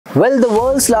Well, the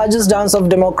world's largest dance of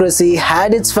democracy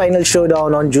had its final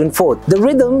showdown on June 4th. The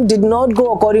rhythm did not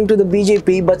go according to the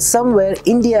BJP, but somewhere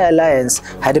India Alliance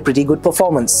had a pretty good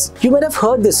performance. You might have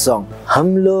heard this song.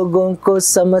 हम लोगों को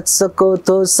समझ सको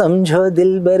तो समझो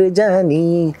दिलबर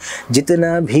जानी,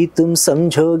 जितना भी तुम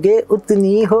समझोगे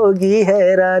उतनी होगी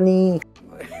हैरानी.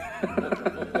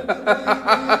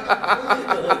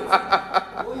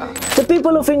 The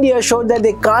people of India showed that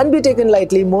they can't be taken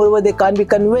lightly, moreover they can't be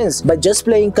convinced by just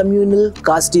playing communal,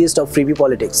 casteist or freebie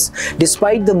politics.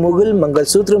 Despite the Mughal, Mangal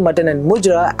Sutra, Mutton and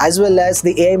Mujra, as well as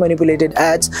the AI manipulated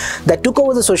ads that took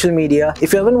over the social media,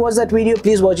 if you haven't watched that video,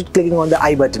 please watch it clicking on the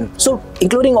I button. So,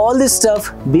 including all this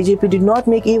stuff, BJP did not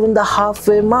make even the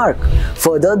halfway mark.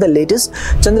 Further, the latest,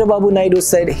 Chandrababu Naidu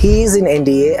said he is in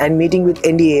NDA and meeting with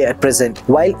NDA at present,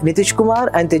 while Nitish Kumar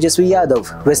and Tejasvi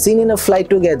Yadav were seen in a flight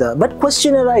together. But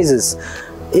question arises,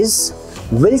 is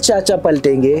will Chacha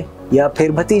paltenge ya phir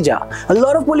bhatija? A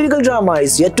lot of political drama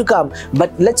is yet to come,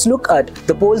 but let's look at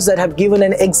the polls that have given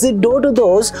an exit door to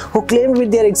those who claimed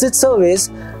with their exit surveys,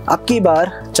 ab ki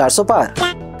baar 400 par.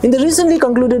 In the recently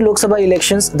concluded Lok Sabha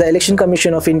elections, the Election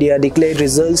Commission of India declared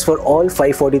results for all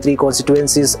 543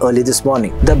 constituencies early this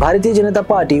morning. The Bharatiya Janata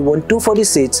Party won 240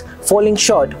 seats, falling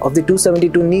short of the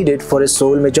 272 needed for a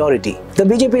sole majority. The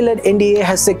BJP-led NDA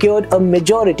has secured a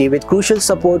majority with crucial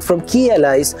support from key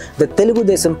allies, the Telugu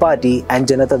Desam Party and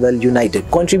Janata Dal United,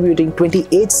 contributing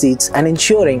 28 seats and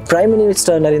ensuring Prime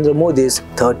Minister Narendra Modi's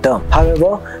third term.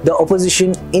 However, the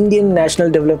opposition Indian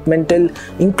National Developmental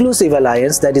Inclusive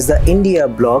Alliance, that is the India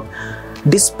Bloc,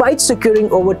 despite securing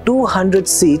over 200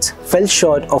 seats, fell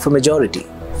short of a majority.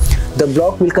 The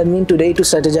bloc will convene today to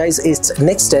strategize its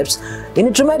next steps. In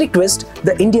a dramatic twist,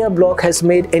 the India bloc has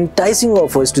made enticing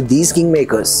offers to these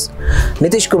kingmakers.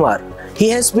 Nitish Kumar, he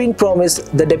has been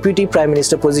promised the Deputy Prime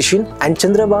Minister position, and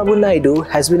Chandrababu Naidu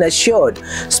has been assured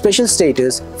special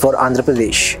status for Andhra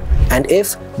Pradesh. And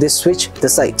if they switch the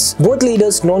sides, both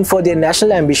leaders known for their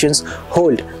national ambitions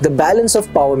hold the balance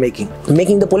of power making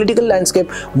the political landscape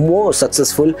more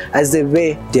successful as they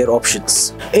weigh their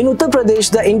options. In Uttar Pradesh,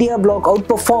 the India bloc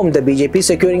outperformed the BJP,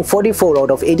 securing 44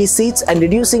 out of 80 seats and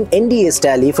reducing NDA's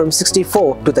tally from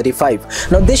 64 to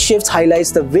 35. Now this shift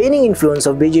highlights the waning influence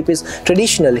of BJP's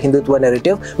traditional Hindutva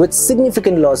narrative, with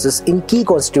significant losses in key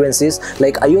constituencies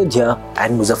like Ayodhya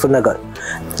and Muzaffarnagar.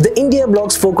 The India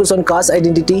bloc's focus on caste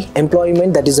identity,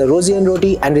 employment, that is a rosy and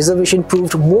roti, and reservation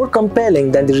proved more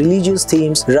compelling than the religious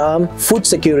themes, Ram, food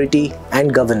security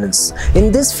and governance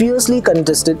in this fiercely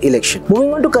contested election.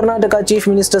 Moving on to Karnataka, Chief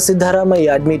Minister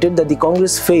Siddaramaiah admitted that the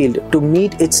Congress failed to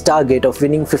meet its target of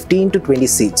winning 15 to 20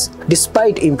 seats.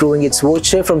 Despite improving its vote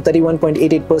share from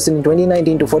 31.88% in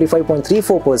 2019 to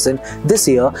 45.34% this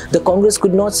year, the Congress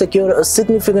could not secure a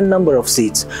significant number of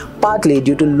seats, partly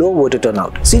due to low voter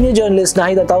turnout. Senior journalist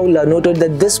Nahida Taullah noted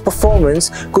that this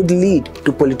performance could lead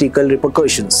to political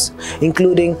repercussions,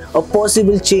 including a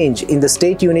possible change in the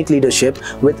state unit leadership,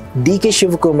 with D.K.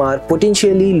 Shivakumar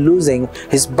potentially losing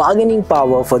his bargaining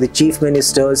power for the Chief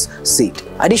Minister's seat.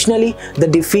 Additionally, the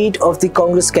defeat of the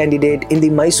Congress candidate in the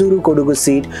Mysuru Kodugu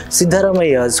seat,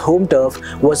 Siddaramaiah's home turf,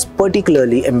 was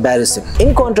particularly embarrassing.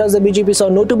 In contrast, the BJP saw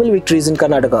notable victories in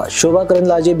Karnataka. Shobha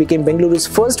Karandlaje became Bengaluru's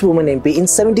first woman MP in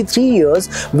 73 years,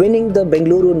 winning the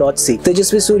Bengaluru North seat.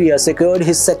 Tejasvi Surya secured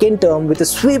his second term with a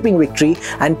sweeping victory,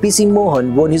 and PC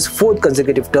Mohan won his fourth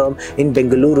consecutive term in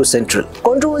Bengaluru Central.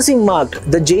 Controversy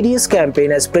marked the JDS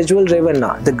campaign as Prajwal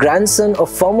Revanna, the grandson of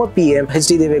former PM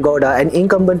H.D. Devegowda and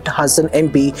incumbent Hassan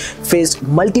MP, faced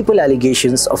multiple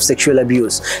allegations of sexual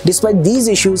abuse. Despite these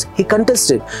issues, he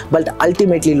contested but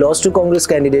ultimately lost to Congress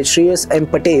candidate Shreyas M.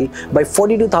 Patel by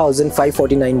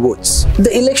 42,549 votes.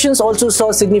 The elections also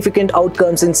saw significant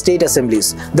outcomes in state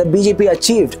assemblies. The BJP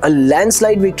achieved a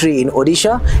landslide victory in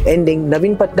Odisha, ending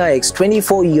Navin Patnaik's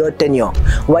 24-year tenure,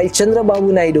 while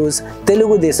Chandrababu Naidu's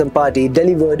Telugu Desam Party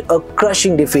delivered a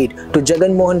crushing defeat to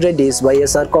Jagan Mohan Reddy's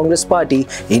YSR Congress Party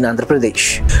in Andhra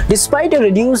Pradesh. Despite a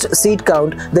reduced seat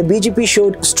count, the BJP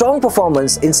showed strong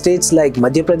performance in states like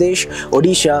Madhya Pradesh,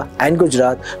 Odisha and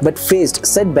Gujarat, but faced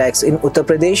setbacks in Uttar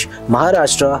Pradesh,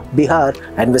 Maharashtra, Bihar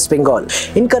and West Bengal.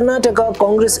 In Karnataka,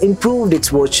 Congress improved its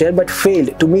vote share but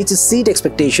failed to meet its seat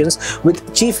expectations,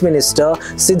 with Chief Minister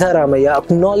Siddaramaiah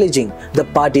acknowledging the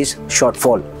party's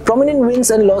shortfall. Prominent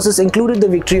wins and losses included the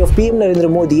victory of PM Narendra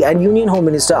Modi and Union Home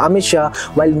Minister Amit Shah,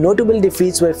 while notable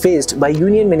defeats were faced by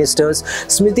Union Ministers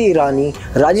Smriti Irani,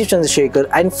 Rajiv Chandrasekhar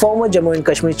and former Jammu and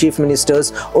Kashmir Chief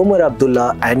Ministers Omar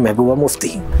Abdullah and Mehbooba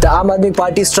Mufti. The Aam Aadmi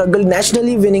Party struggled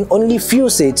nationally, winning only few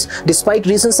seats despite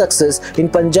recent success in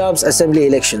Punjab's assembly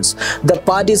elections. The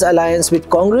party's alliance with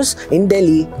Congress in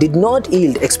Delhi did not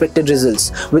yield expected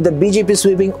results, with the BJP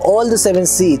sweeping all the 7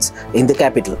 seats in the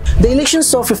capital. The elections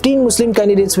saw 15 Muslim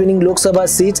candidates winning Lok Sabha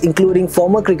seats, including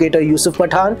former cricketer Yusuf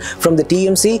Pathan from the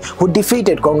TMC, who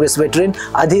defeated Congress veteran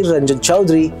Adhir Ranjan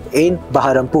Chaudhary in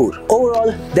Baharampur.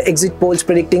 Overall, the exit polls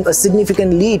predicting a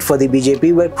significant lead for the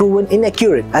BJP were proven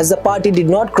inaccurate, as the party did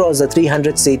not cross the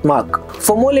 300-seat mark.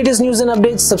 For more latest news and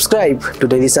updates, subscribe to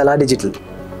Daily Salar Digital.